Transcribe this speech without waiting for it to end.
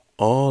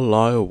All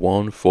I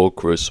want for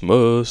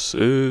Christmas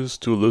is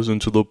to listen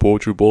to the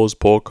Poetry Balls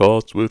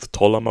podcast with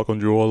Tola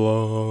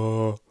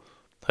Makanjola.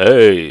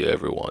 Hey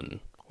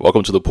everyone,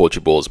 welcome to the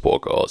Poetry Balls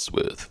podcast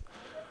with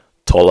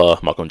Tola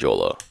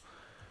Makanjola.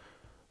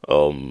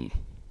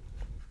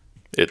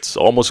 It's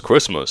almost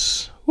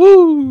Christmas.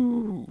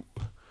 Woo!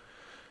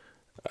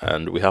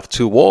 And we have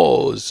two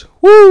wars.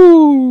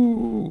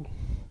 Woo!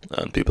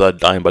 And people are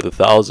dying by the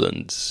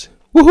thousands.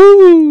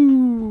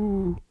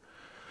 Woohoo!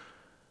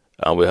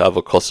 And we have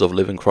a cost of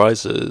living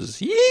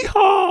crisis. Yeehaw!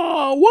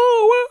 Whoa,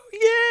 whoa,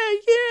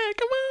 yeah,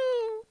 come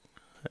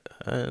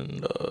on!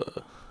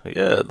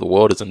 And, the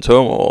world is in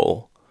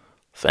turmoil.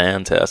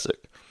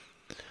 Fantastic.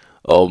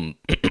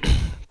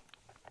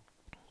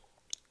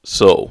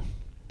 So.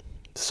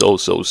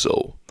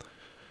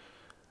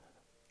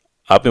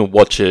 I've been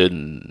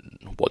watching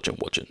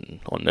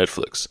on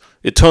Netflix.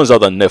 It turns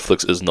out that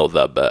Netflix is not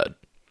that bad,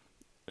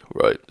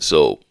 right?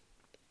 So,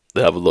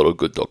 they have a lot of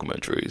good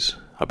documentaries.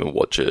 I've been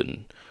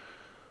watching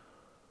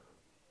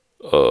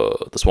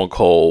this one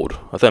called,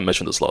 I think I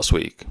mentioned this last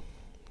week,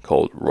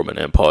 called Roman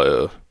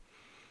Empire.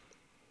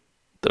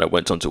 Then I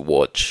went on to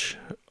watch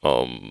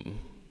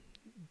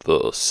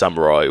the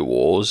Samurai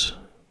Wars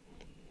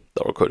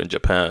that occurred in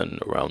Japan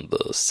around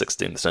the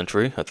 16th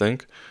century, I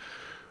think.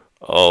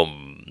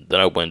 Then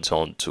I went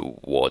on to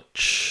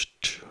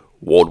watch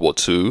World War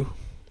II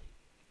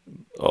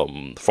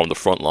from the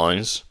front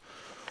lines.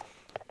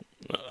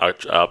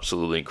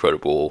 Absolutely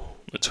incredible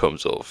in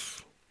terms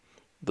of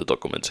the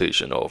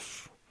documentation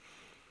of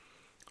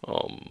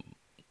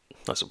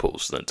I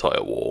suppose the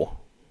entire war.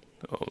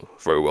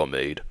 Very well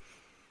made.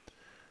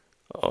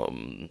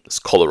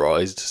 It's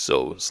colorized,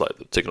 so it's like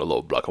they've taken a lot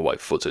of black and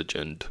white footage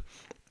and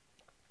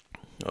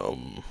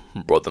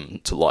brought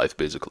them to life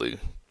basically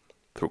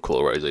through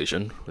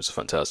colorization, which is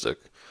fantastic.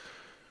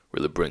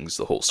 Really brings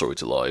the whole story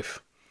to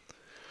life.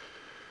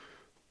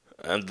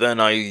 And then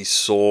I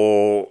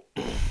saw,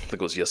 I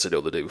think it was yesterday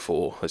or the day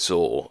before, I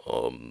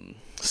saw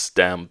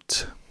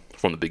Stamped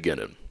from the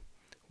Beginning,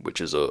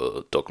 which is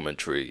a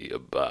documentary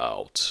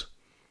about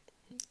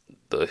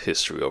the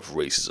history of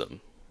racism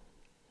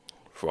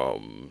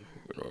from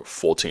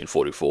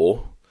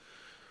 1444,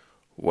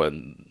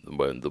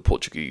 when the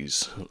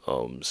Portuguese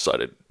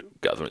started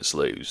gathering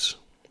slaves,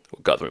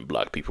 or gathering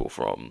black people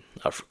from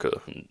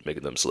Africa and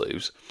making them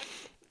slaves.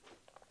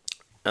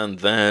 And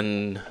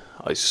then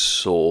I'm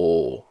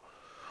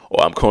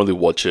currently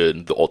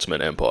watching the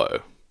Ottoman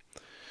Empire,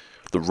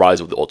 the rise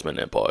of the Ottoman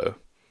Empire.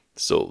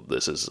 So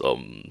this is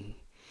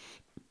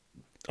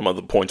I'm at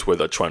the point where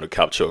they're trying to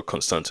capture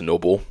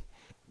Constantinople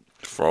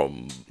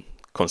from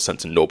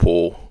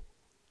Constantinople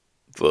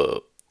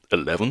the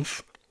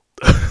 11th.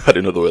 I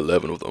didn't know there were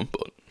 11 of them,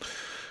 but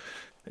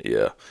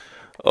yeah.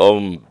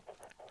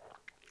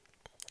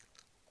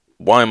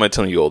 Why am I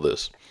telling you all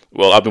this?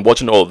 Well, I've been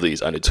watching all of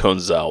these, and it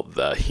turns out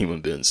that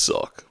human beings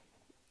suck.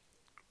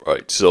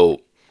 Right,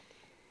 so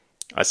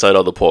I started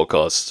out the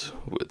podcast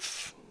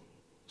with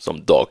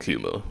some dark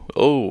humor.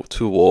 Oh,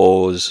 two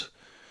wars,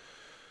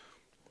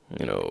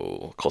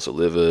 cost of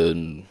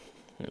living,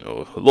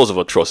 lots of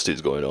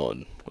atrocities going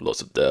on,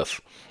 lots of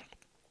death.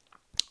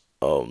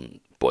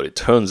 But it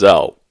turns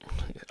out,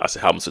 as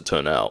it happens to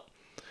turn out,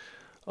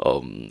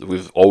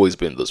 we've always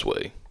been this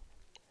way.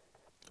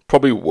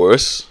 Probably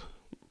worse.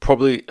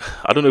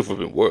 I don't know if we've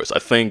been worse. I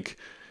think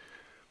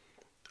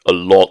a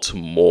lot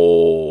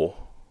more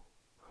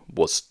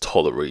was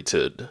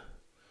tolerated.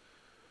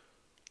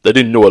 They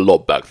didn't know a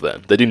lot back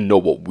then. They didn't know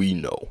what we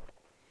know.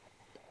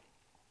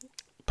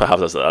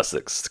 Perhaps that's the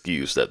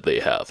excuse that they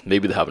have.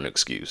 Maybe they have an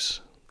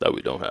excuse that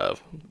we don't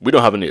have. We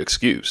don't have any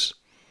excuse.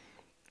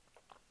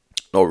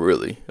 Not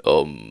really.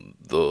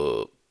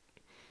 The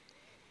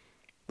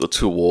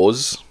two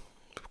wars,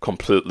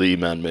 completely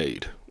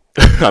man-made.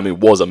 I mean,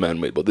 wars are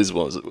man-made, but these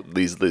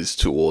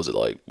two wars are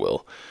like,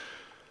 well,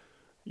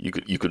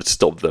 you could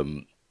stop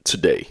them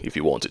today if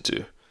you wanted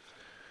to.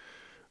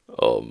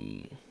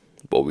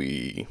 But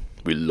we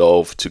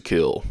love to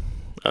kill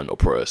and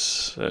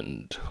oppress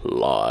and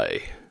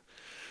lie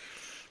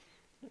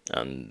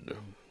and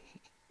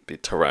be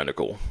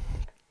tyrannical.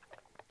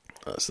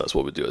 That's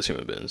what we do as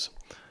human beings.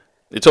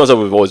 It turns out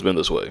we've always been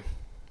this way.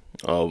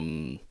 I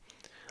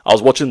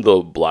was watching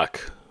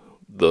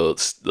the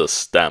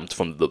Stamped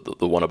from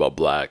the one about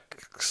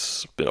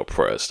blacks being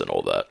oppressed and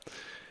all that.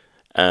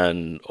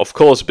 And of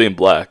course, being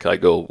black, I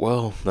go,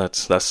 well, that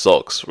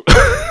sucks.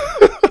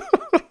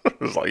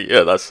 It's like,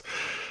 yeah,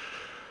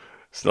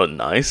 it's not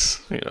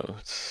nice,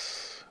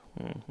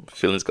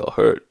 feelings got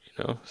hurt,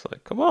 it's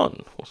like, come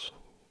on,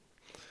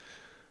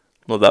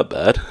 not that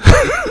bad.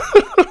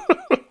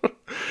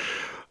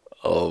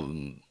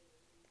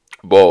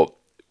 But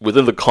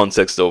within the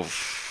context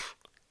of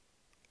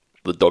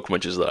the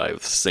documentaries that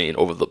I've seen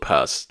over the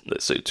past,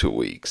 let's say, 2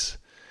 weeks,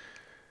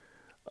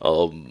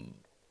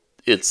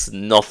 it's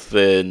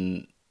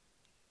nothing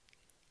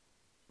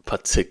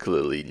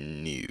particularly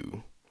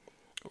new,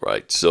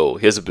 right? So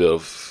here's a bit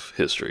of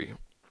history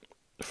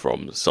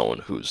from someone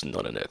who's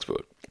not an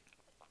expert.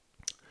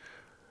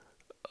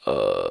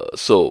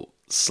 So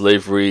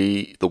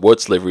slavery, the word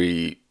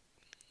slavery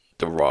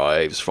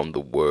derives from the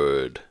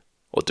word,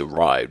 or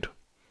derived,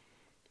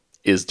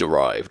 is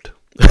derived.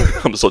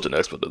 I'm such an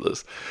expert at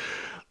this.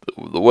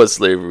 The word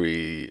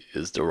slavery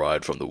is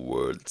derived from the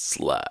word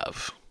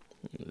Slav.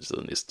 It's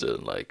an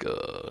Eastern,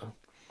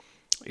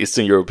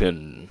 Eastern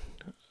European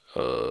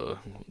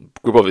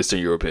group of Eastern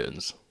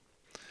Europeans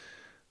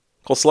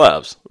called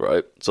Slavs,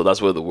 right? So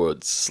that's where the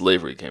word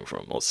slavery came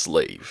from, or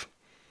slave.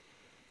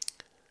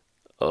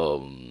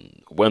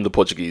 When the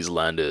Portuguese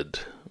landed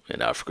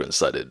in Africa and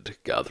started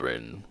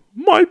gathering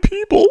my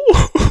people,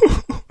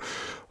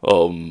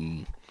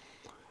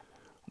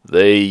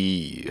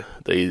 they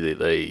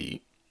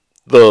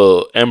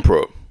the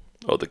emperor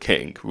or the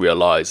king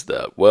realized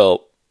that,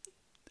 well,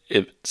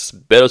 it's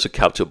better to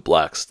capture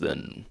blacks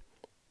than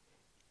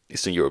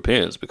Eastern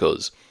Europeans,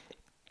 because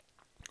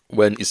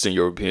when Eastern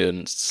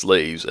European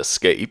slaves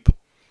escape,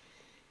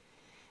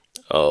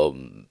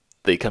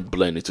 they can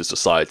blend into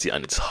society,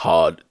 and it's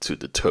hard to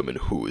determine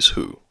who is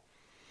who.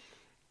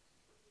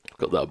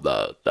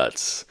 Because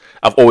that's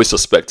I've always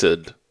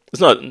suspected.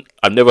 It's not.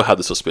 I've never had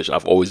the suspicion.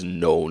 I've always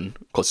known,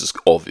 because it's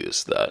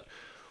obvious that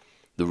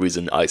the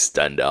reason I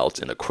stand out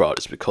in a crowd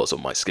is because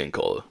of my skin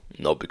color,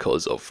 not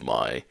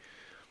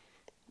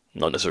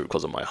necessarily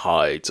because of my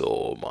height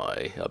or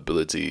my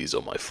abilities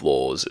or my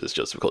flaws. It's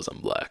just because I'm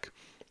black,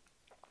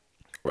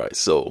 right?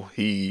 So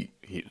he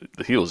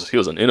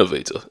was an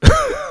innovator.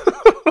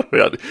 he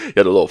had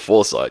a lot of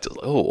foresight. It's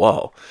like, oh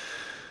wow,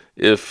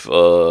 if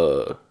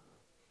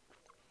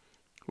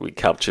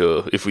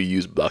if we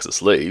use blacks as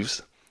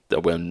slaves,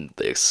 that when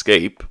they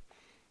escape,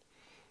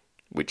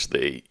 which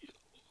they're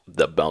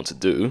bound to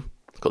do,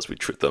 because we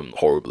treat them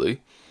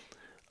horribly,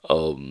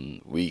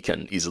 we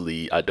can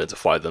easily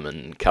identify them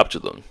and capture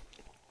them.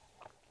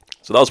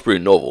 So that was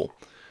pretty novel.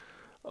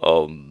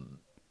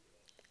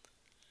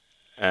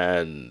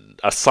 And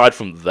aside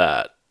from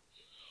that,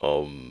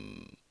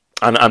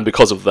 and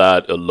because of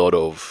that, a lot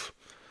of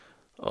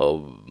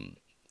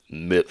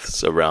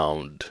myths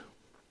around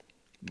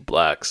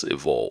blacks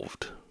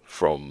evolved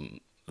from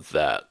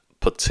that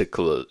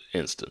particular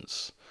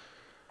instance,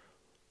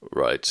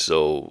 right?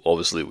 So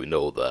obviously we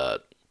know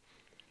that,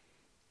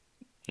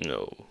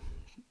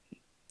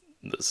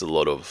 there's a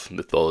lot of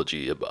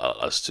mythology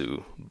about as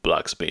to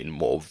blacks being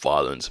more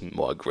violent,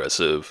 more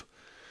aggressive.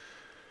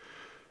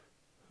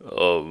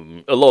 Some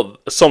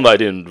that I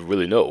didn't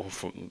really know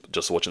from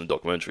just watching the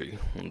documentary.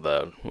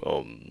 That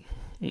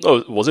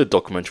was it a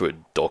documentary?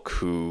 Doc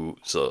who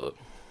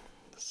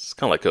it's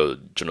kind of like a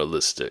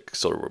journalistic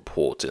sort of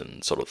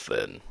reporting sort of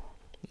thing.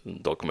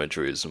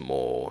 Documentary is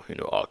more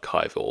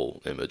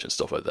archival image and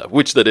stuff like that,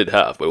 which they did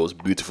have, but it was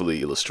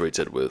beautifully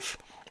illustrated with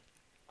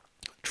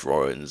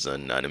drawings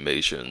and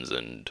animations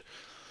and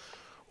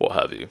what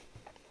have you.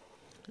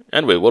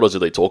 Anyway, what else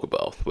did they talk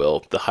about?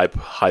 Well, the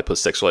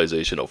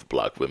hypersexualization of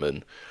black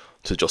women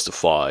to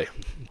justify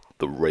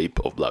the rape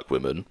of black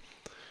women.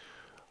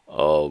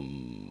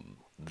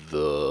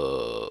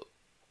 The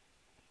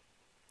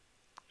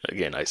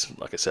again,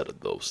 like I said,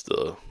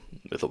 the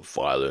myth of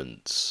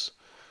violence.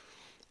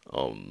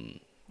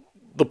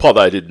 The part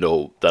that I didn't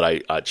know that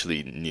I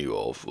actually knew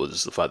of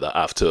was the fact that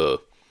after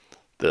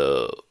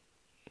the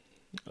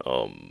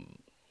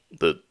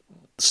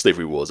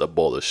slavery was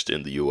abolished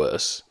in the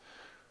U.S.,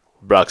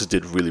 blacks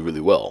did really,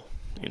 really well.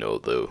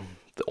 They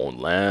owned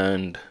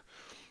land,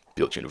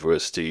 built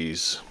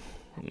universities.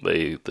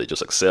 They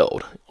just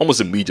excelled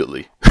almost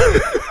immediately.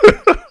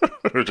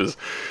 which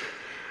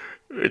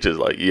is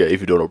like, yeah, if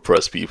you don't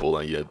oppress people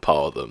and you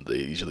empower them, they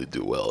usually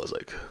do well. It's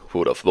like, who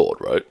would have thought,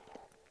 right?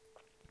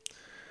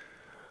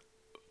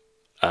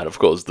 And of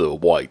course, the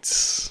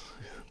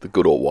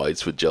good old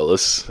whites were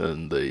jealous,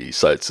 and they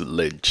decided to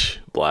lynch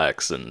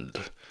blacks and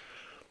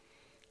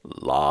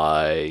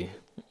lie.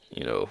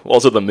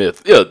 Also the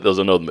myth. Yeah, there's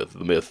another myth.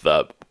 The myth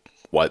that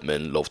white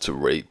men love to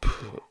rape,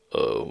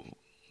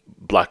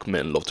 black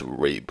men love to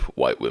rape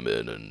white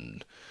women,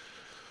 and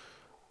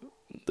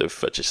they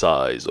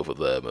fetishize over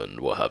them and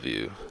what have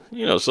you.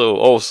 So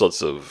all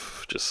sorts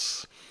of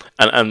just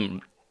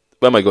and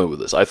where am I going with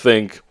this? I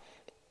think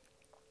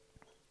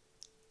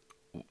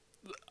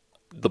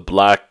the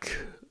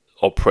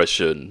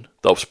oppression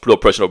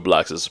of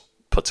blacks is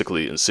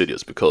particularly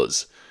insidious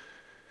because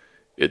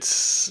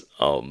it's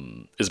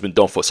been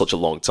done for such a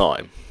long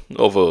time,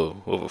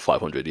 over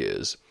 500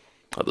 years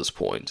at this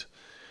point.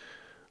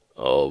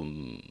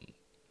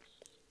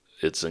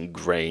 It's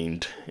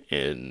ingrained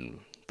in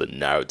the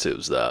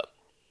narratives that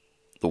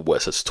the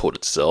West has taught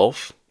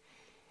itself,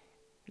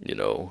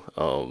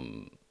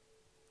 and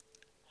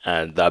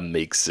that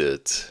makes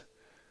it,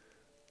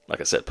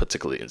 like I said,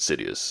 particularly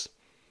insidious.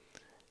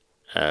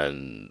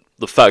 And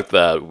the fact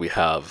that we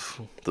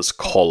have this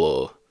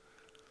color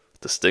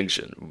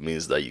distinction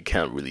means that you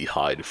can't really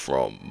hide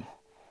from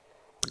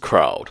the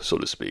crowd, so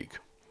to speak.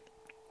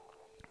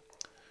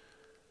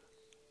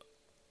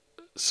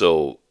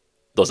 So,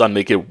 does that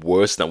make it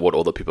worse than what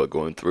other people are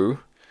going through?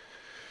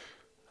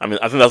 I mean,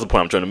 I think that's the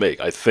point I'm trying to make.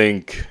 I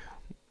think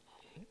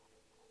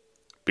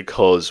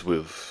because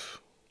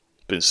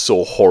been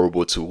so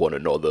horrible to one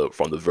another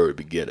from the very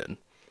beginning.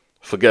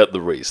 Forget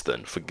the race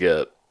then.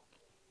 Forget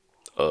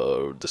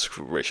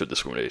racial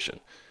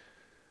discrimination.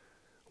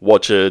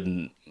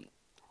 Watching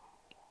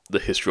the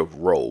history of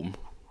Rome,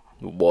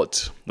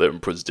 what the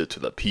emperors did to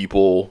their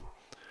people,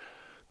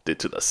 did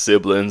to their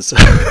siblings,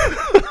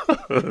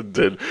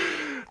 did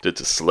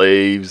to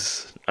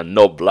slaves, and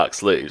not black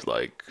slaves,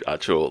 like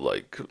actual,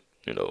 like,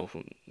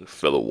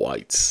 fellow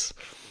whites.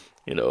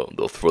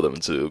 They'll throw them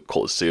into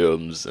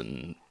coliseums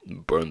and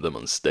burn them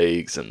on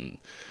stakes and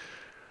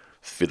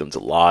feed them to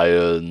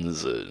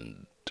lions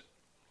and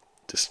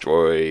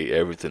destroy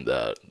everything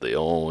that they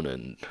own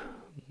and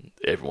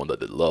everyone that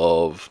they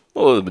love.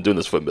 Oh, they've been doing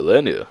this for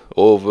millennia,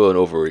 over and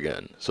over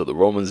again. So the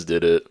Romans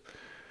did it.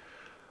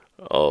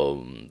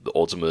 The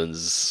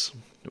Ottomans,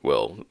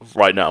 well,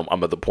 right now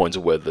I'm at the point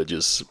where they're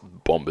just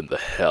bombing the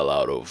hell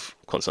out of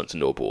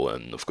Constantinople,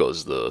 and of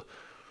course the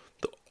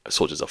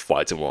soldiers are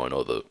fighting one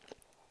another.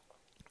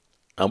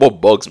 And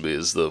what bugs me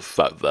is the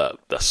fact that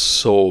there's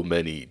so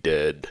many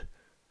dead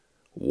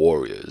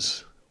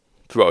warriors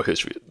throughout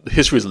history.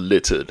 History is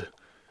littered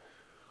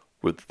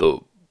with the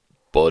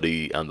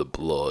body and the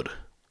blood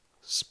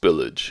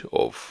spillage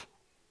of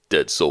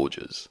dead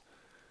soldiers.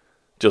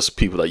 Just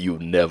people that you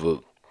never,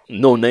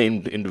 no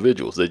named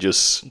individuals. They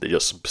just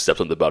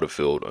stepped on the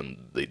battlefield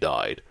and they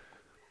died.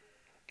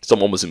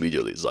 Some almost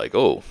immediately. It's like,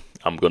 oh,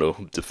 I'm gonna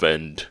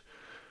defend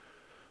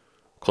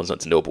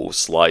Constantinople,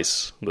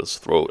 slice his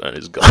throat and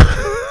he's gone.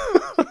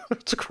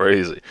 It's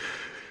crazy.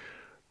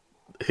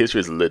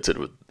 History is littered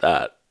with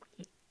that,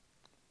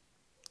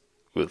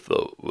 with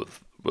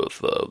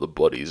the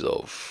bodies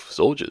of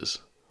soldiers,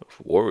 of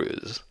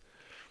warriors.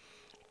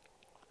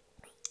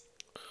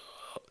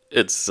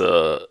 It's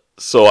so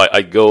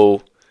I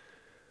go,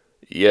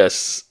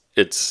 yes,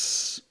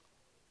 it's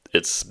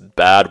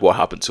bad what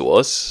happened to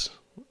us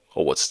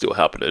or what's still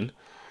happening,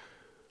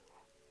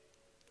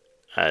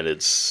 and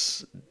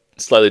it's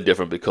slightly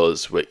different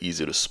because we're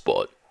easy to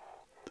spot.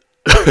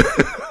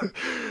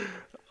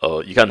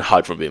 You can't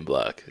hide from being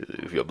black.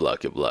 If you're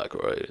black, you're black,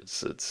 right?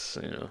 It's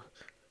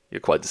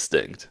you're quite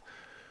distinct.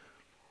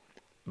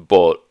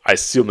 But I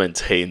still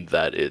maintain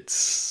that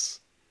it's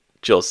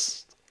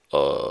just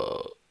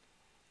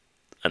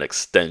an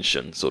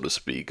extension, so to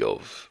speak,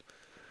 of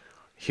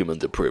human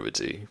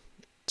depravity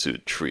to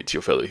treat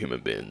your fellow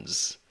human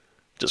beings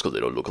just because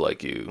they don't look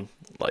like you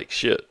like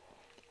shit.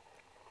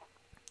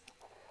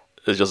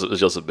 It's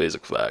just a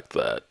basic fact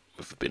that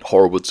we've been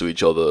horrible to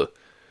each other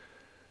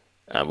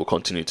and will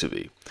continue to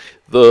be.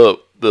 The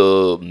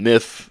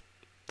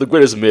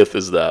greatest myth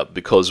is that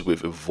because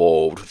we've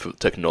evolved through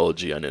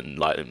technology and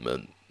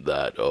enlightenment,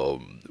 that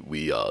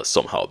we are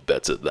somehow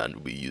better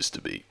than we used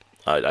to be.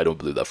 I don't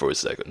believe that for a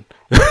second.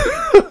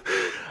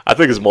 I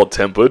think it's more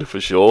tempered, for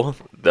sure.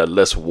 There are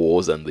less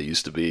wars than there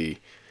used to be,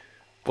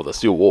 but there's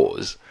still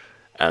wars.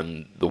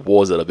 And the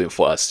wars that have been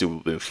fought are still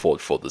being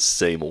fought for the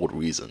same old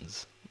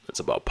reasons. It's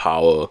about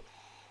power.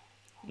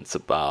 It's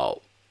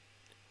about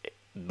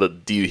the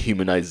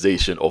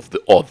dehumanization of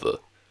the other.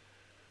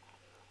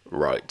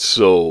 Right,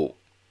 so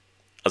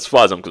as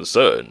far as I'm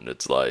concerned,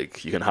 it's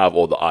like you can have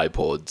all the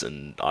iPods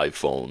and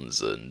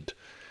iPhones and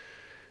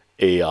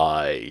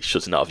AI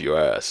shooting out of your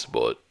ass,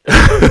 but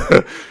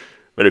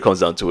when it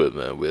comes down to it,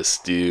 man, we're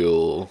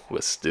still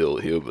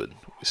human.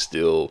 We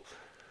still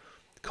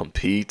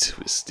compete.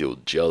 We're still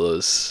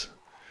jealous.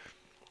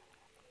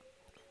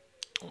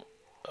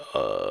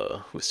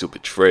 We still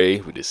betray.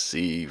 We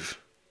deceive.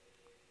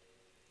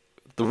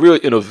 The real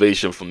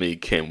innovation for me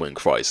came when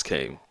Christ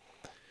came.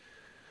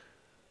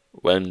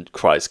 When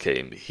Christ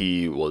came,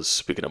 he was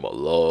speaking about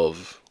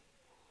love,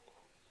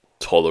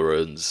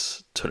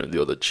 tolerance, turning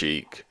the other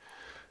cheek,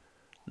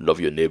 love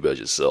your neighbor as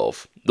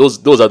yourself.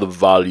 Those are the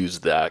values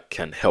that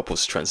can help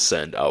us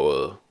transcend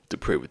our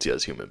depravity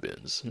as human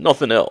beings.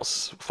 Nothing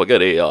else.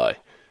 Forget AI.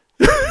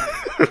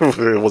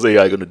 What's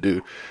AI gonna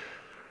do?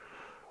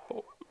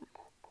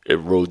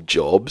 Erode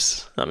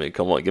jobs? I mean,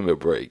 come on, give me a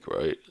break,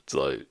 right? It's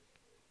like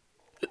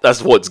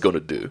that's what it's gonna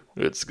do.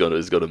 It's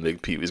gonna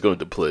make people. It's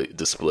gonna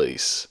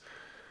displace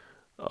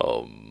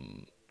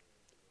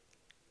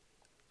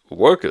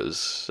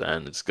workers,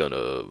 and it's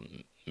gonna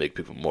make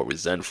people more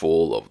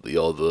resentful of the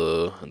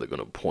other, and they're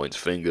gonna point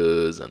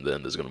fingers, and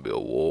then there's gonna be a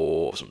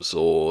war of some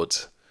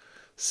sort,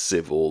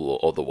 civil or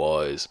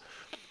otherwise.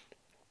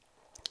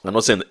 I'm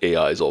not saying that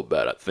AI is all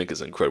bad. I think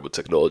it's incredible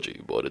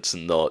technology, but it's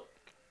not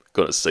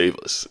gonna save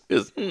us.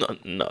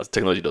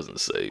 Technology doesn't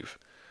save.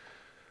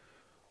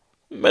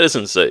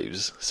 Medicine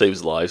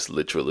saves lives,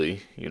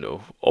 literally,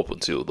 up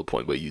until the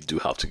point where you do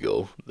have to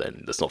go,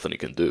 then there's nothing you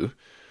can do.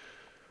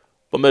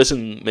 But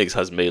medicine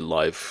has made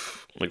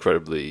life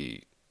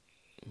incredibly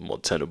more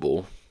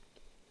tenable,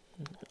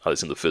 at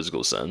least in the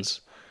physical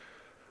sense.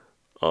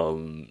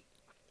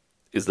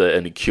 Is there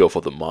any cure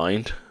for the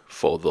mind,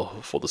 for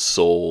the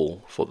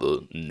soul, for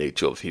the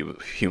nature of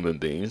human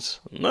beings?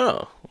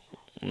 No.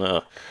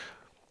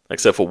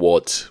 Except for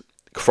what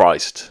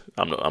Christ.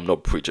 I'm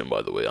not preaching,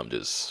 by the way. I'm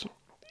this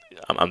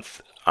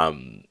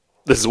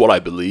is what I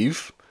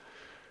believe.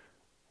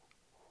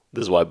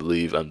 This is what I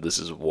believe, and this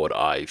is what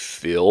I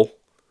feel.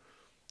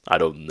 I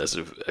don't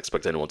necessarily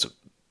expect anyone to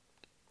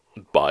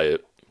buy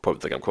it. Probably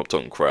think I'm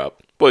talking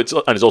crap, but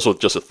it's also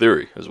just a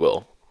theory as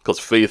well, because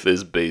faith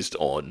is based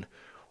on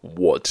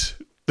what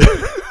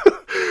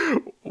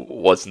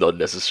what's not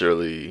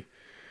necessarily.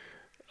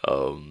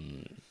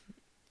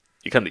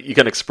 You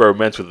can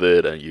experiment with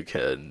it, and you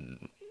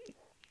can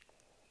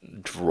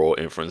draw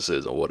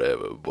inferences or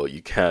whatever, but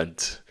you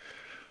can't.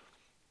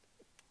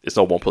 It's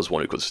not 1 +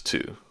 1 =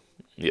 2.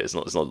 Yeah, it's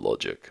not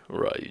logic,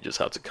 right? You just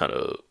have to kind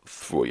of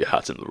throw your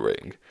hat in the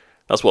ring.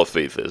 That's what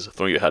faith is: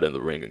 throwing your hat in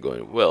the ring and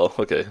going, well,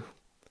 okay,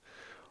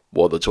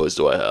 what other choice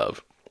do I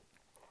have?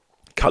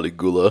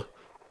 Caligula,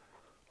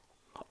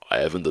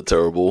 Ivan the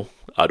Terrible,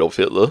 Adolf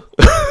Hitler,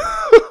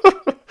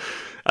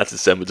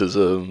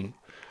 anti-Semitism,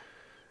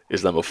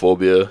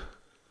 Islamophobia,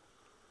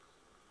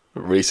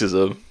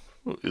 racism.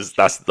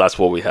 That's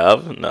what we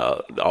have.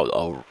 Now,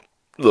 I'll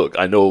look.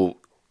 I know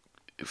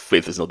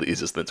faith is not the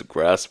easiest thing to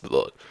grasp,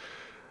 but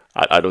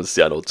I don't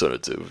see an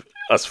alternative.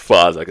 As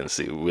far as I can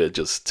see, we're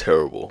just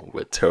terrible.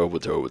 We're terrible,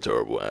 terrible,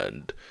 terrible,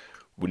 and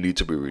we need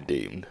to be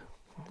redeemed.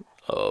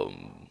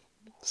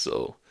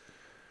 So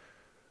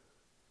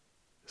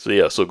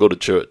yeah. So go to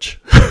church.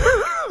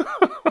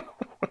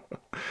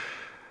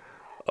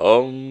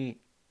 um,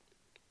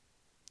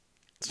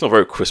 it's not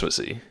very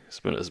Christmassy. It's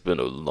been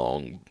a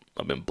long.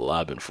 I've been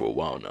blabbing for a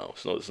while now.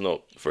 It's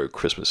not very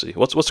Christmassy.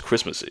 What's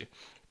Christmassy?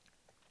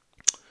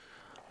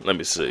 Let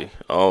me see.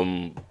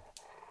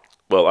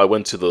 Well, I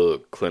went to the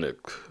clinic,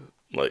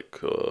 like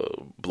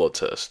blood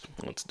test.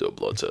 I went to do a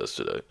blood test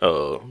today.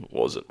 What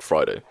was it?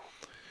 Friday.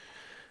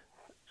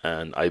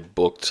 And I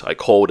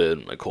called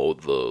in. I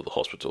called the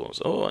hospital. I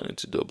said, "Oh, I need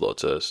to do a blood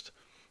test."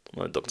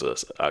 My doctor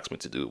asked me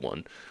to do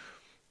one.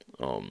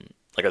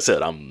 Like I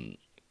said, why am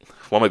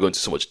I going into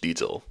so much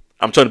detail?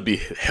 I'm trying to be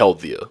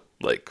healthier,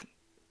 like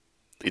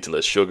eating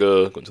less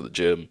sugar, going to the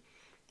gym.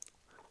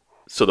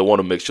 So they want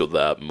to make sure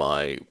that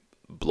my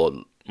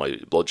blood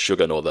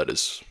sugar and all that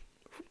is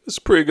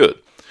pretty good.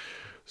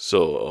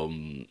 So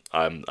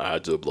I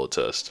had to do a blood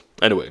test.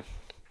 Anyway,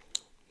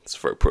 it's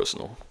very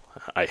personal.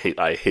 I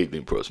hate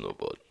being personal,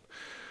 but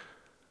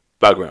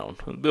a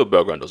bit of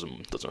background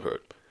doesn't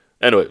hurt.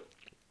 Anyway,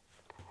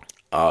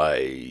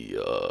 I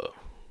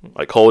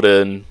called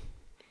in.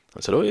 I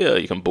said, "Oh yeah,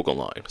 you can book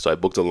online." So I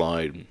booked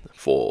online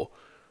for.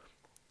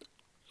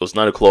 It was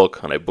 9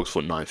 o'clock, and I booked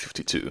for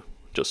 9:52,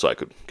 just so I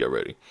could get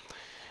ready.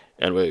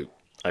 Anyway,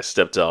 I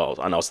stepped out,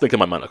 and I was thinking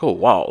in my mind, like, "Oh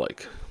wow,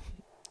 like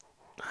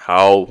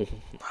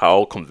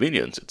how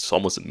convenient! It's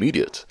almost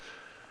immediate.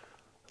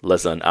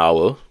 Less than an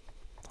hour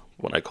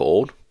when I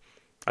called,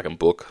 I can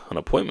book an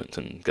appointment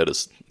and get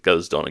us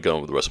done and get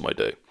on with the rest of my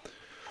day."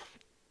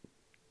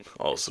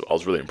 I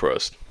was really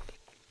impressed.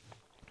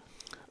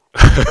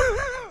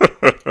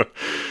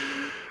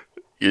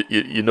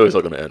 You know it's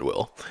not going to end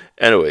well.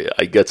 Anyway,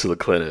 I get to the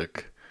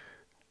clinic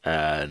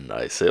and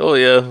I say, "Oh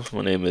yeah,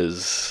 my name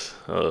is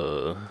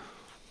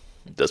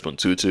Desmond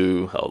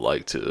Tutu. I would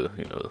like to,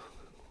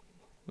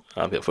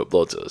 I'm here for a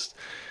blood test."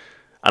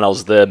 And I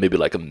was there maybe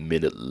like a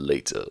minute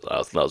later. I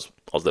was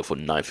there for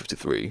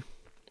 9:53,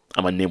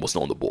 and my name was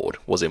not on the board.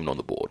 Wasn't even on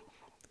the board.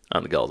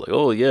 And the guy was like,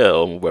 "Oh yeah,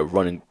 we're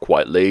running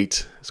quite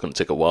late. It's going to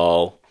take a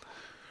while.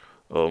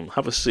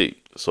 Have a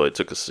seat." So I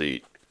took a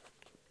seat.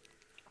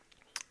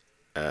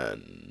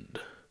 And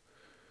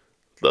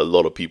there are a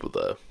lot of people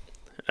there.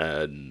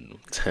 And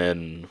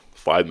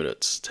 5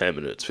 minutes, 10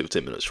 minutes,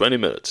 15 minutes, 20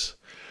 minutes.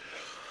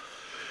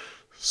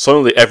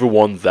 Suddenly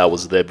everyone that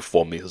was there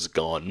before me has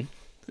gone.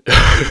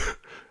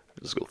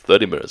 Let's go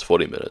 30 minutes,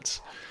 40 minutes.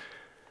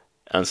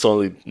 And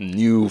suddenly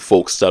new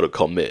folks start to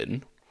come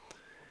in.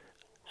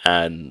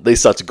 And they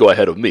start to go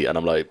ahead of me. And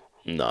I'm like,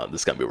 nah,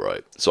 this can't be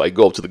right. So I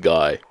go up to the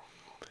guy.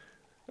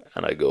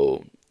 And I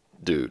go,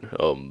 "Dude,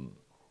 am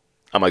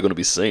I going to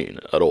be seen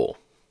at all?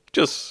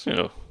 Just,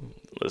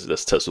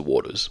 let's test the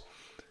waters."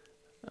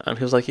 And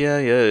he was like, yeah,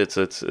 it's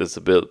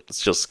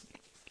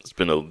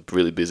been a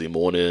really busy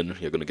morning.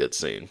 You're going to get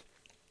seen.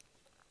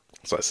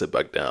 So I sit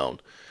back down,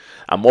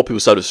 and more people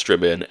started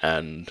streaming,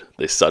 and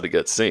they started to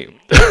get seen.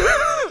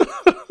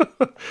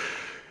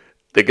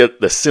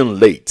 They're seen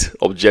late,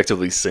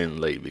 objectively seen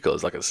late,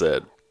 because like I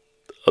said,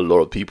 a lot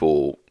of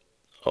people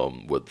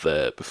were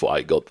there before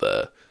I got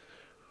there,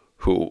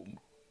 who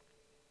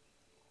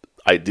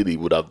ideally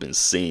would have been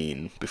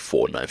seen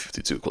before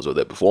 9:52 because they were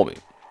there before me.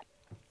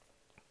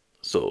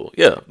 So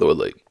yeah, they were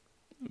late,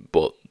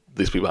 but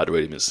these people had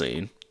already been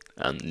seen,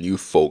 and new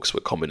folks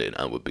were coming in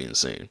and were being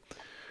seen.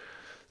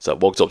 So I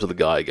walked up to the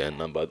guy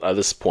again, and at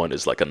this point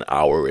it's like an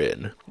hour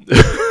in.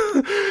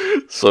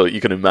 So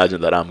you can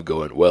imagine that I'm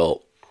going,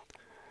 well,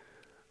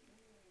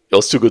 it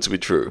was too good to be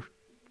true.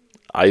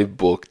 I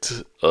booked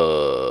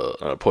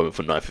an appointment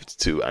for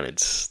 9:52 and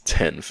it's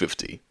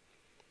 10:50.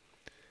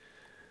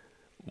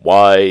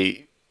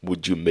 Why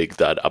would you make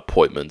that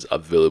appointment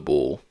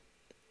available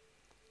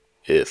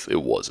if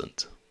it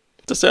wasn't?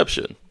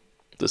 Deception.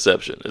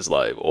 Is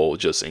like, or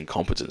just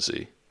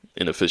incompetency,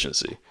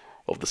 inefficiency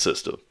of the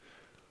system.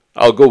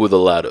 I'll go with the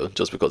latter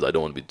just because I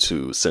don't want to be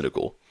too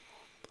cynical.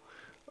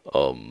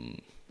 Um,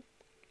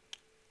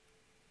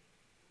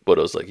 but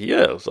I was like,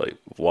 yeah, I was like,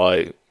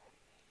 why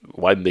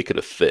make it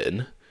a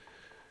thing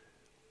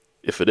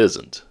if it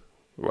isn't?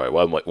 Right?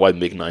 Why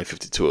make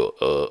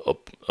 9:52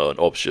 an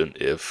option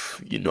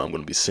if you know I'm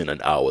going to be seeing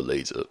an hour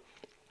later?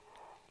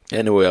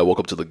 Anyway, I woke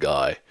up to the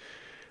guy,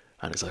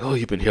 and he's like, "Oh,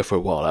 you've been here for a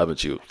while,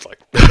 haven't you?" It's like,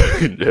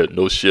 yeah,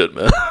 no shit,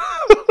 man.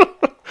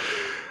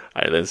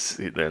 And then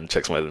he then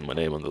checks my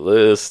name on the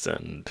list,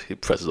 and he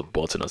presses a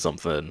button or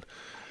something.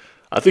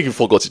 I think he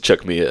forgot to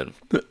check me in.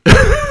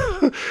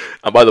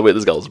 And by the way,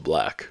 this guy was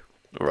black,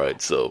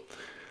 right? So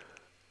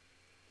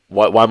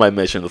why am I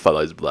mentioning the fact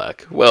that he's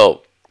black?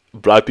 Well,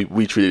 black people,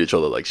 we treat each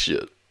other like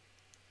shit.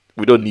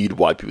 We don't need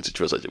white people to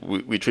trust us.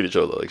 We treat each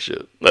other like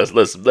shit.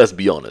 Let's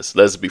be honest.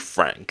 Let's be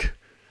frank.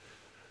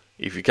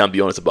 If you can't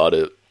be honest about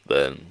it,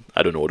 then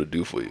I don't know what to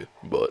do for you.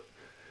 But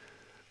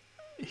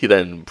he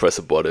then pressed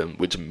a button,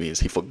 which means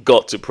he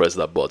forgot to press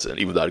that button,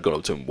 even though I'd gone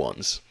up to him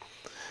once.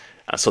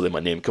 And suddenly my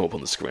name came up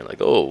on the screen,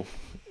 like, oh,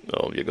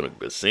 you're gonna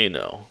be seen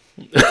now.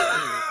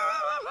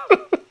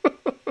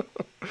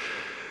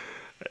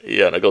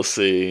 Yeah, and I got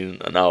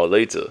seen an hour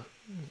later.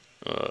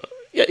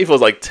 Yeah, if it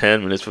was like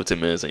 10 minutes, 15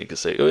 minutes, and you could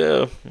say, oh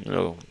yeah,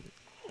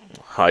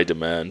 high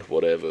demand,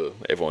 whatever.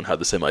 Everyone had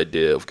the same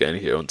idea of getting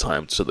here on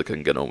time so they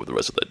can get on with the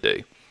rest of their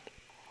day.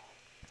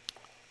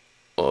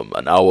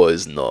 An hour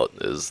there's no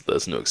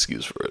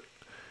excuse for it.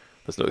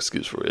 There's no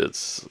excuse for it.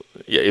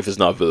 If it's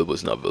not available,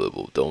 it's not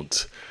available.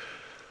 Don't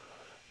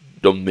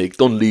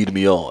lead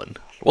me on.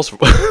 What's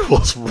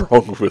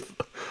wrong with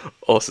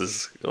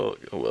us?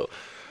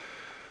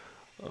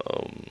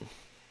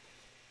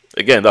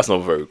 Again, that's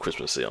not very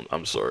Christmassy.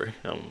 I'm sorry.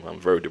 I'm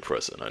very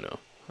depressing. I know.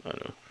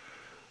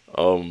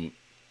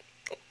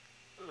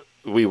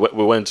 We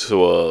went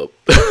to a.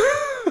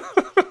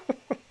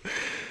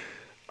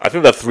 I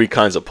think there are three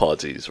kinds of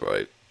parties,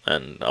 right?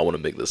 And I want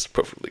to make this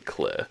perfectly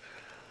clear.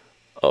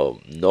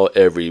 Not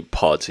every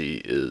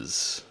party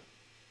is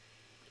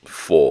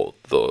for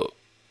the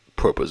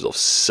purpose of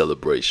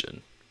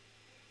celebration,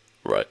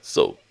 right?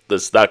 So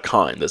there's that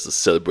kind. There's a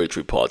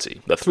celebratory party.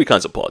 There are three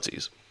kinds of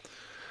parties.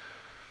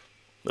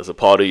 There's a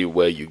party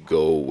where you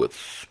go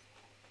with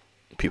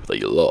people that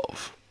you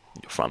love,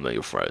 your family,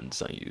 your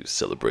friends, and you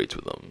celebrate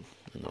with them.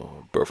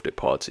 A birthday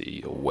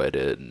party, a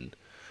wedding,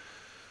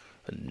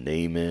 a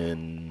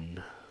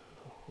naming,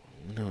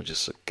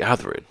 just a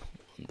gathering,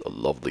 a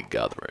lovely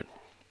gathering.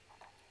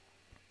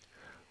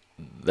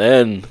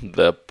 Then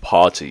there are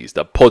parties,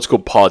 there are political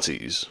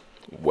parties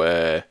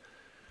where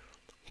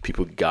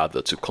people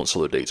gather to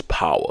consolidate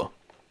power.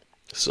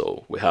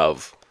 So we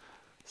have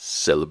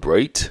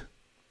celebrate.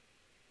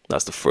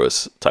 That's the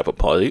first type of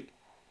party.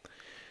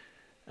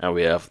 And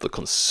we have the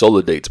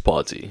consolidate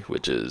party,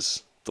 which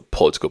is the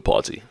political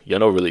party. You're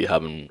not really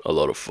having a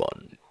lot of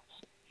fun.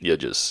 You're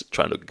just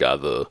trying to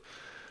gather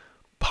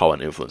power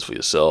and influence for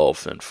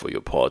yourself and for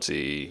your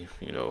party,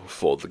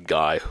 for the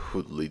guy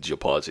who leads your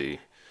party.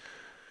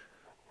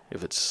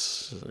 If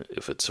it's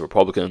a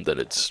Republican, then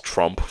it's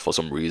Trump for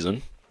some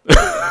reason.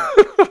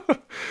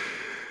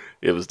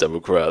 If it's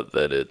Democrat,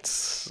 then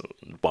it's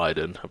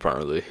Biden,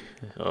 apparently.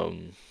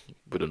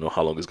 We don't know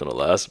how long it's going to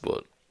last,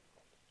 but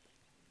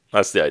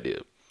that's the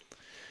idea.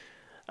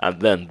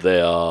 And then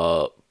there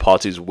are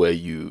parties where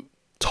you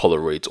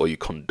tolerate or you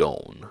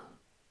condone,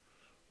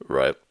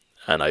 right?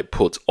 And I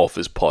put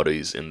office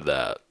parties in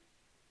that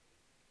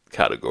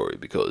category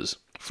because,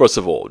 first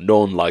of all, no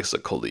one likes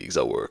their colleagues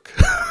at work.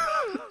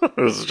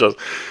 It's just,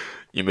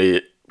 you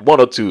may, one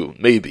or two,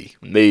 maybe,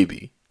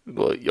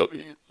 but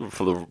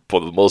for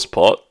the most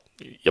part,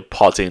 you're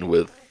partying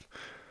with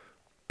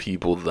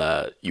people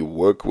that you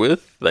work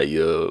with, that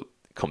you're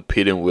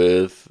competing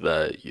with,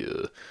 that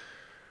you're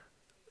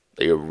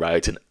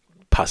writing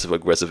passive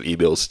aggressive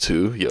emails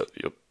to.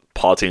 You're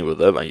partying with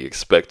them, and you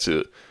expect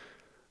to,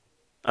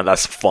 and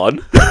that's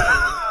fun.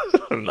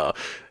 No,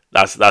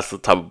 that's the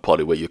type of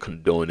party where you're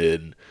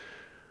condoning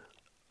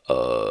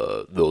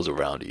those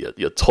around you.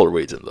 You're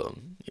tolerating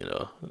them.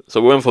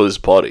 So we went for this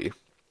party.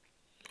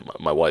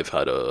 My wife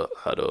had an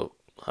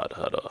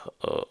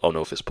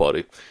office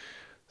party.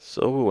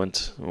 So we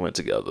went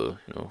together,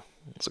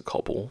 as a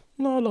couple.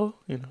 La,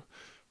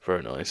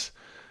 very nice.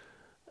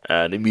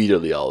 And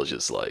immediately I was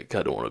just like,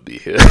 I don't want to be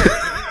here.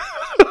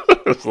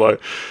 It's like,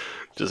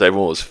 just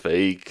everyone was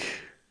fake.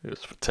 It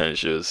was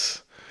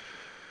pretentious.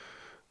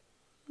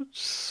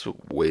 Just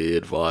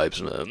weird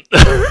vibes, man.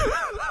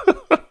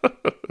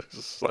 It's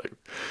just like,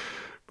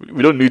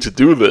 we don't need to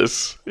do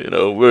this.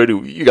 Where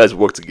do you guys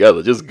work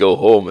together? Just go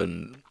home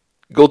and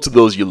go to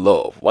those you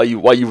love. Why you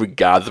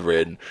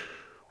regathering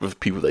with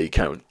people that you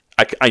can't?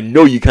 I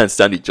know you can't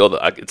stand each other.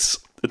 It's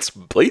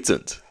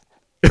blatant.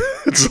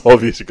 It's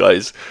obvious you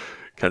guys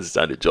can't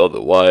stand each other.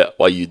 Why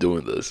are you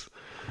doing this?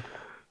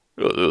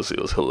 It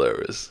was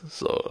hilarious.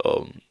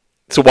 So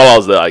while I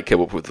was there, I came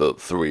up with the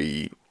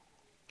three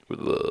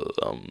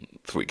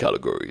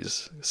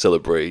categories: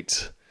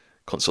 celebrate,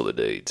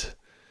 consolidate,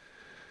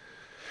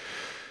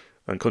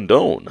 and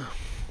condone.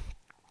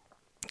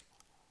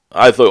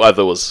 I thought I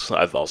was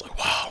like,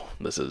 wow,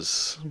 this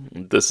is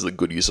a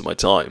good use of my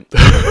time.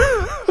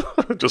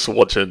 Just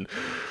watching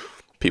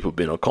people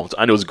being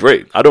uncomfortable, and it was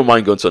great. I don't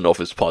mind going to an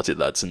office party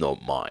that's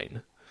not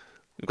mine,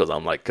 because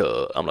I'm like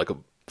a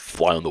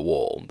fly on the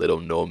wall. They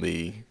don't know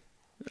me.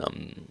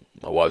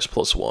 My wife's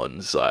plus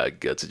one, so I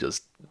get to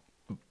just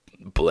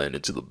blend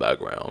into the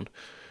background.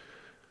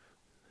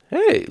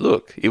 Hey,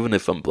 look, even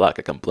if I'm black,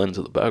 I can blend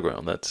into the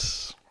background.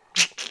 That's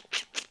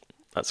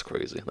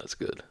crazy. That's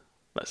good.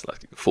 That's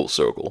like full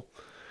circle.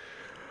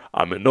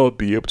 I may not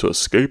be able to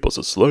escape as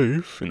a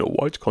slave in a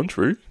white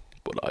country,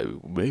 but I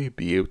may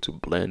be able to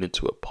blend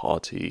into an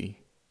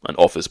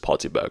office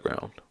party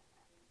background.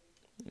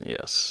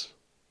 Yes,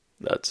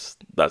 that's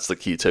the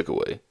key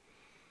takeaway.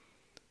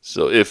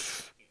 So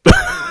if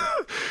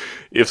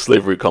if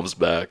slavery comes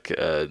back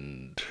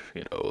and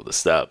the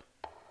stat,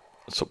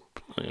 so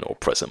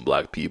oppressing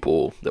black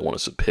people, they want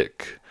us to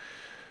pick,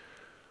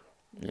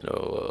 I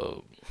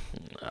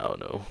don't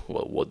know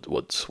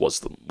what's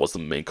the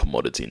main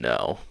commodity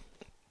now.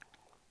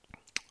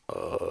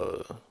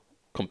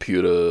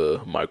 Computer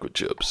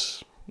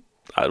microchips.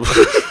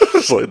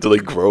 So do they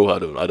grow? I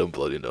don't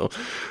bloody know.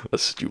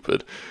 That's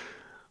stupid.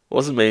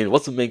 What's the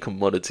main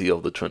commodity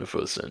of the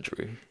 21st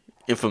century?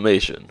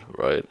 Information,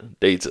 right?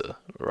 Data,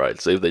 right?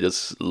 So if they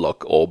just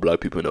lock all black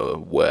people in a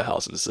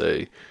warehouse and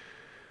say,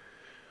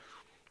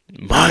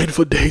 mine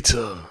for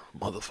data,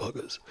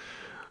 motherfuckers.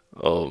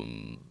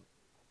 And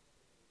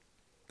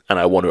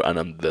I wonder,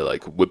 they're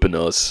like whipping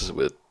us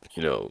with,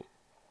 they're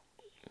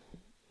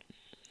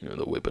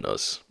whipping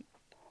us,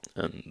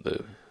 and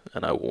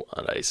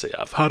I say,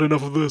 I've had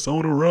enough of this. I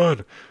want to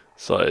run.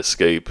 So I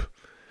escape,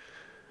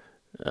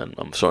 and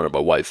I'm surrounded by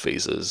white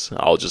faces.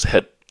 I'll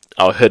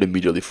head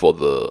immediately for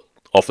the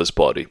office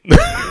party.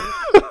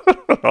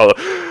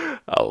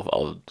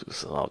 I'll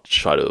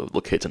try to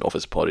locate an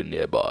office party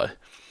nearby.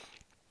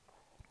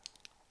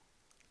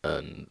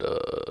 And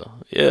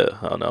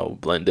I'll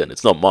blend in.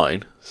 It's not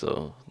mine,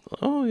 so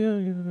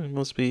it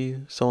must be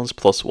someone's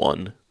plus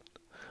one.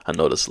 I'm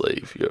not a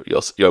slave.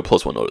 You're a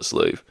plus one, not a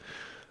slave.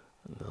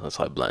 That's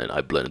how I blend.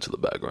 I blend into the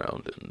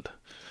background, and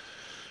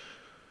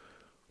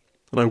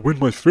I win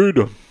my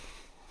freedom.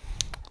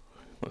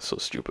 That's so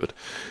stupid.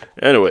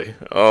 Anyway,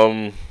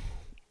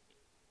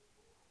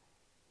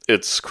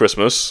 it's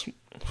Christmas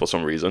for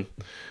some reason.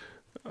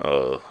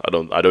 I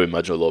don't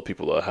imagine a lot of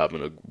people are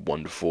having a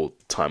wonderful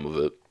time of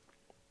it.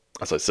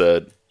 As I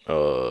said,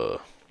 a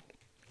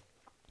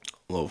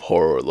lot of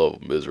horror, a lot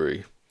of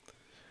misery.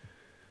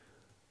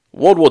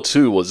 World War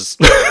II was...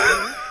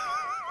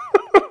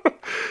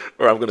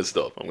 Or I'm gonna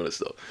stop.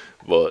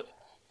 But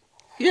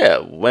yeah,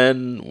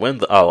 when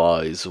the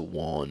Allies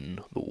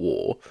won the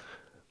war,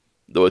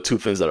 there were two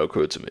things that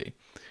occurred to me.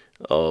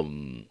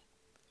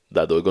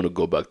 That they were gonna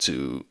go back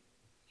to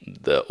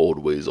their old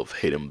ways of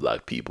hating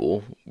black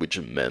people, which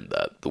meant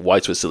that the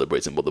whites were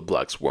celebrating, but the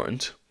blacks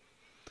weren't.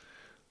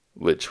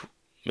 Which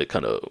was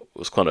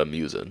kind of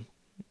amusing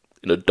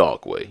in a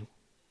dark way,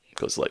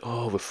 because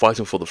we're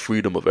fighting for the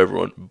freedom of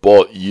everyone,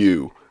 but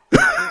you're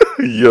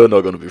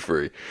not gonna be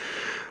free.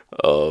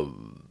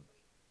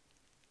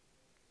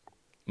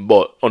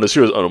 But on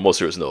a more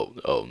serious note,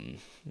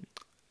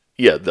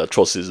 the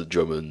atrocities the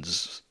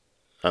Germans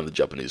and the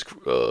Japanese,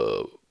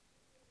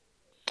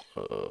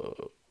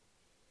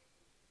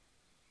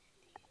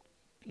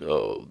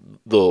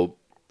 the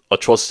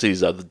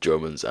atrocities that the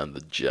Germans and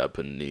the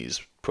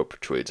Japanese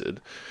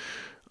perpetrated,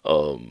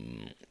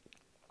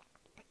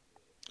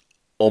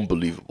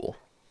 unbelievable.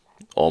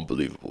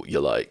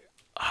 You're like,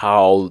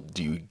 how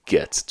do you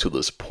get to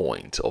this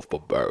point of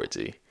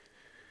barbarity?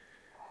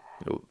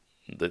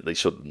 They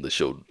showed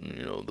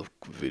the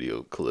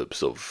video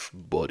clips of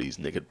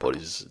naked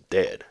bodies,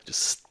 dead,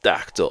 just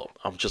stacked up.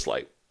 I'm just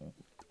like,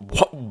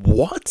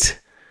 what?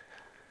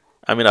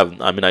 I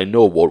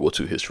know World War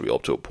II history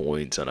up to a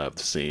point, and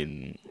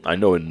I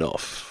know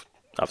enough.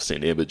 I've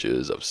seen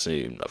images, I've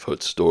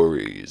heard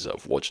stories,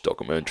 I've watched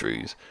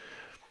documentaries.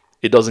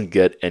 It doesn't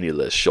get any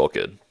less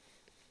shocking.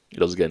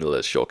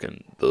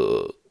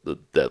 The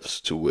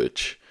depths to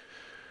which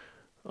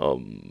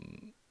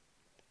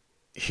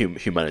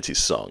humanity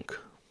sunk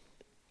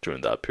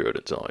during that period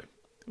of time.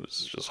 It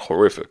was just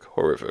horrific.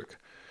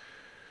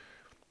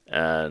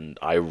 And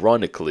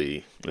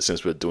ironically,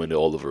 since we're doing it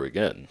all over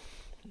again,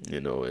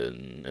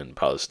 in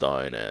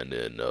Palestine and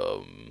in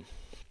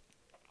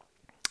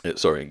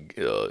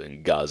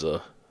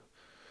Gaza,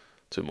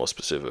 to be more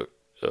specific,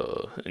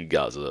 in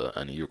Gaza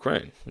and in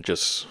Ukraine,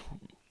 just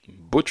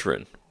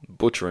butchering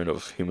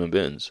of human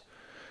beings.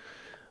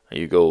 And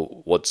you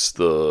go, we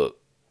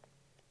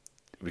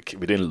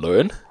didn't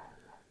learn?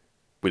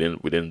 We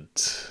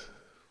didn't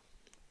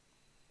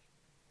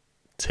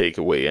take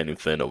away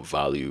anything of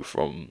value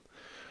from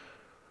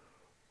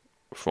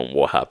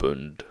what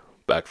happened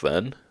back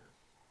then?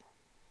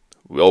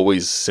 We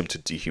always seem to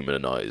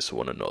dehumanize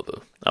one another.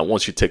 And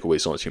once you take away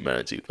someone's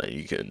humanity, then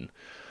you can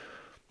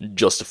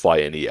justify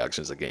any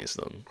actions against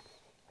them.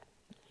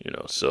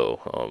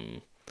 So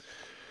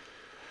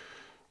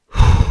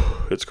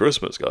it's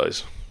Christmas,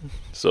 guys.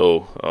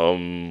 So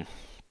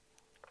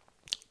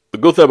the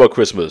good thing about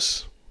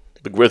Christmas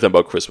the great thing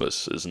about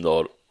Christmas is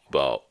not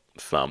about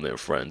family and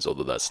friends,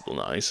 although that's still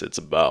nice. It's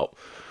about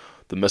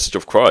the message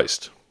of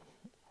Christ.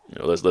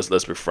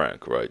 Let's be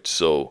frank, right?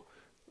 So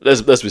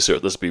let's be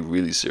serious. Let's be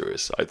really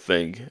serious. I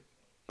think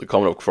the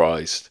coming of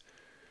Christ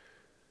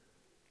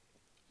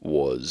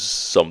was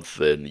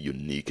something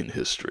unique in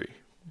history,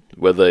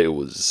 whether it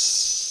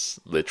was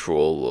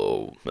literal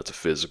or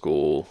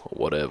metaphysical or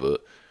whatever.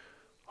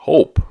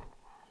 Hope,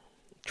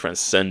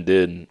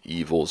 transcending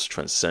evils,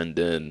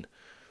 transcending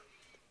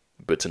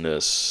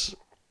bitterness,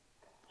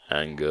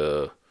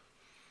 anger,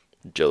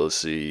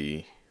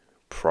 jealousy,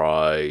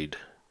 pride,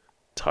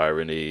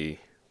 tyranny,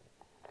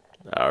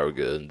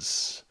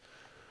 arrogance,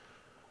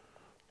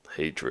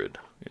 hatred.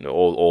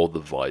 All the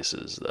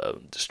vices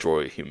that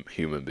destroy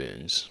human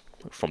beings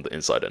from the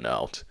inside and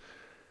out.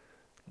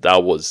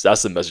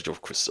 That's the message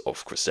of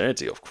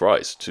Christianity, of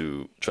Christ,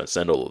 to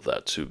transcend all of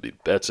that, to be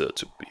better,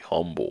 to be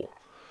humble.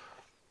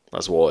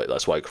 That's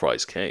why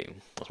Christ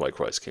came. That's why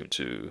Christ came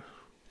to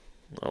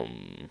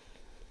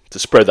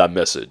spread that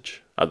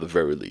message, at the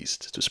very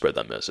least, to spread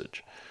that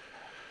message.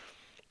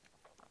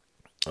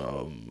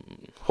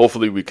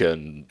 Hopefully we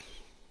can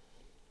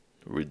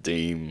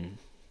redeem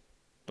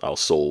our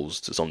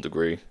souls to some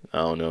degree. I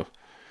don't know.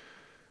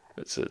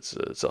 It's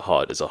a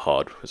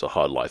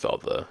hard life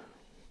out there.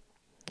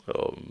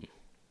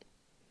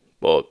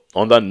 But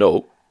on that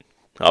note,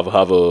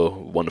 have a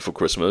wonderful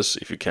Christmas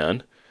if you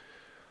can.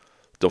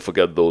 Don't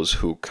forget those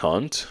who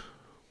can't,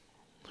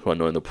 who are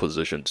not in a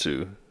position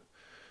to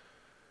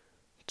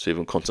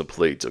even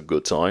contemplate a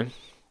good time,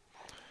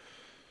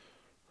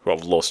 who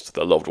have lost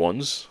their loved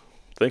ones.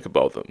 Think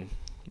about them,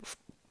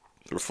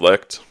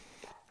 reflect,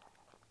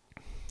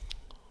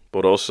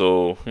 but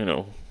also,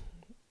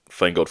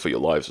 thank God for your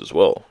lives as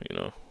well.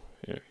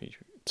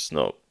 It's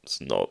not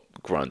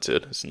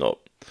granted. It's not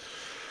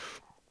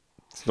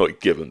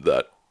given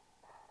that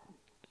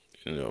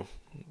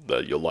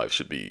that your life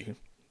should be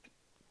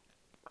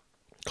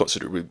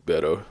considerably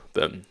better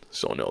than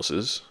someone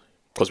else's,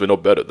 because we're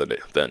not better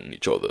than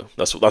each other.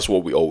 That's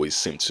what we always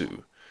seem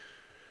to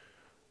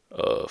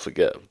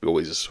forget. We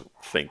always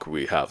think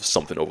we have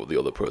something over the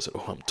other person.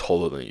 Oh, I'm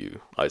taller than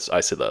you. I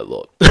say that a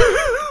lot.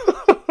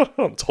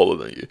 I'm taller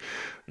than you.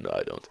 No,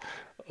 I don't.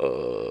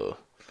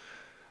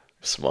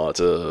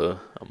 Smarter.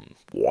 I'm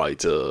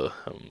whiter.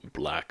 I'm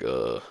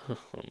blacker.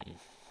 I'm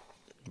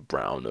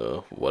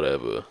browner.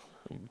 Whatever.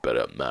 I'm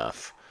better at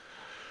math.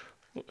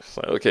 It's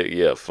like, okay,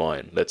 yeah,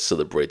 fine. Let's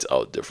celebrate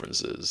our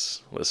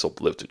differences. Let's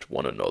uplift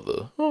one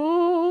another.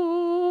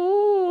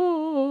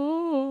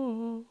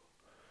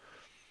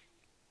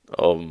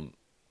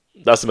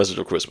 That's the message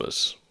of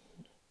Christmas.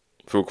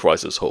 Through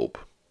Christ is hope.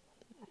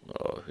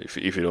 If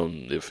you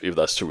don't, if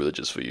that's too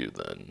religious for you,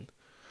 then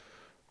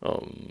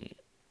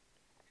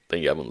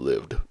you haven't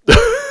lived.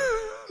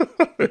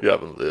 You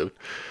haven't lived.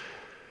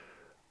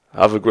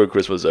 Have a great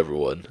Christmas,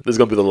 everyone. This is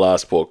gonna be the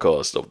last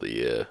podcast of the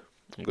year.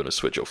 I'm gonna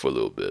switch off for a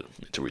little bit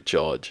to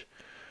recharge,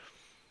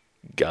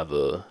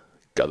 gather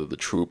the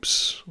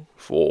troops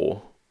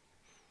for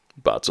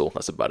battle.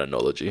 That's a bad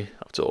analogy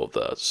after all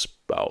that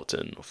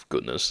spouting of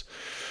goodness.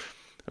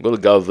 I'm gonna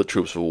gather the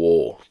troops for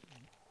war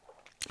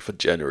for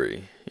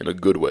January in a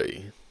good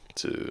way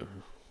to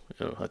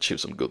achieve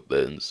some good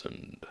things.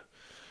 And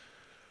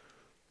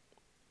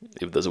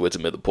if there's a way to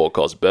make the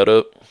podcast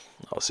better,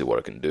 I'll see what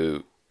I can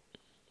do.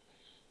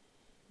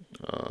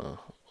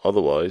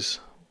 Otherwise,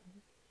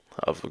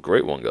 have a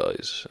great one,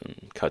 guys,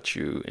 and catch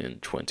you in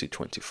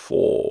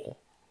 2024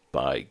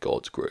 by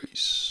God's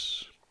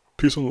grace.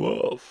 Peace and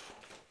love.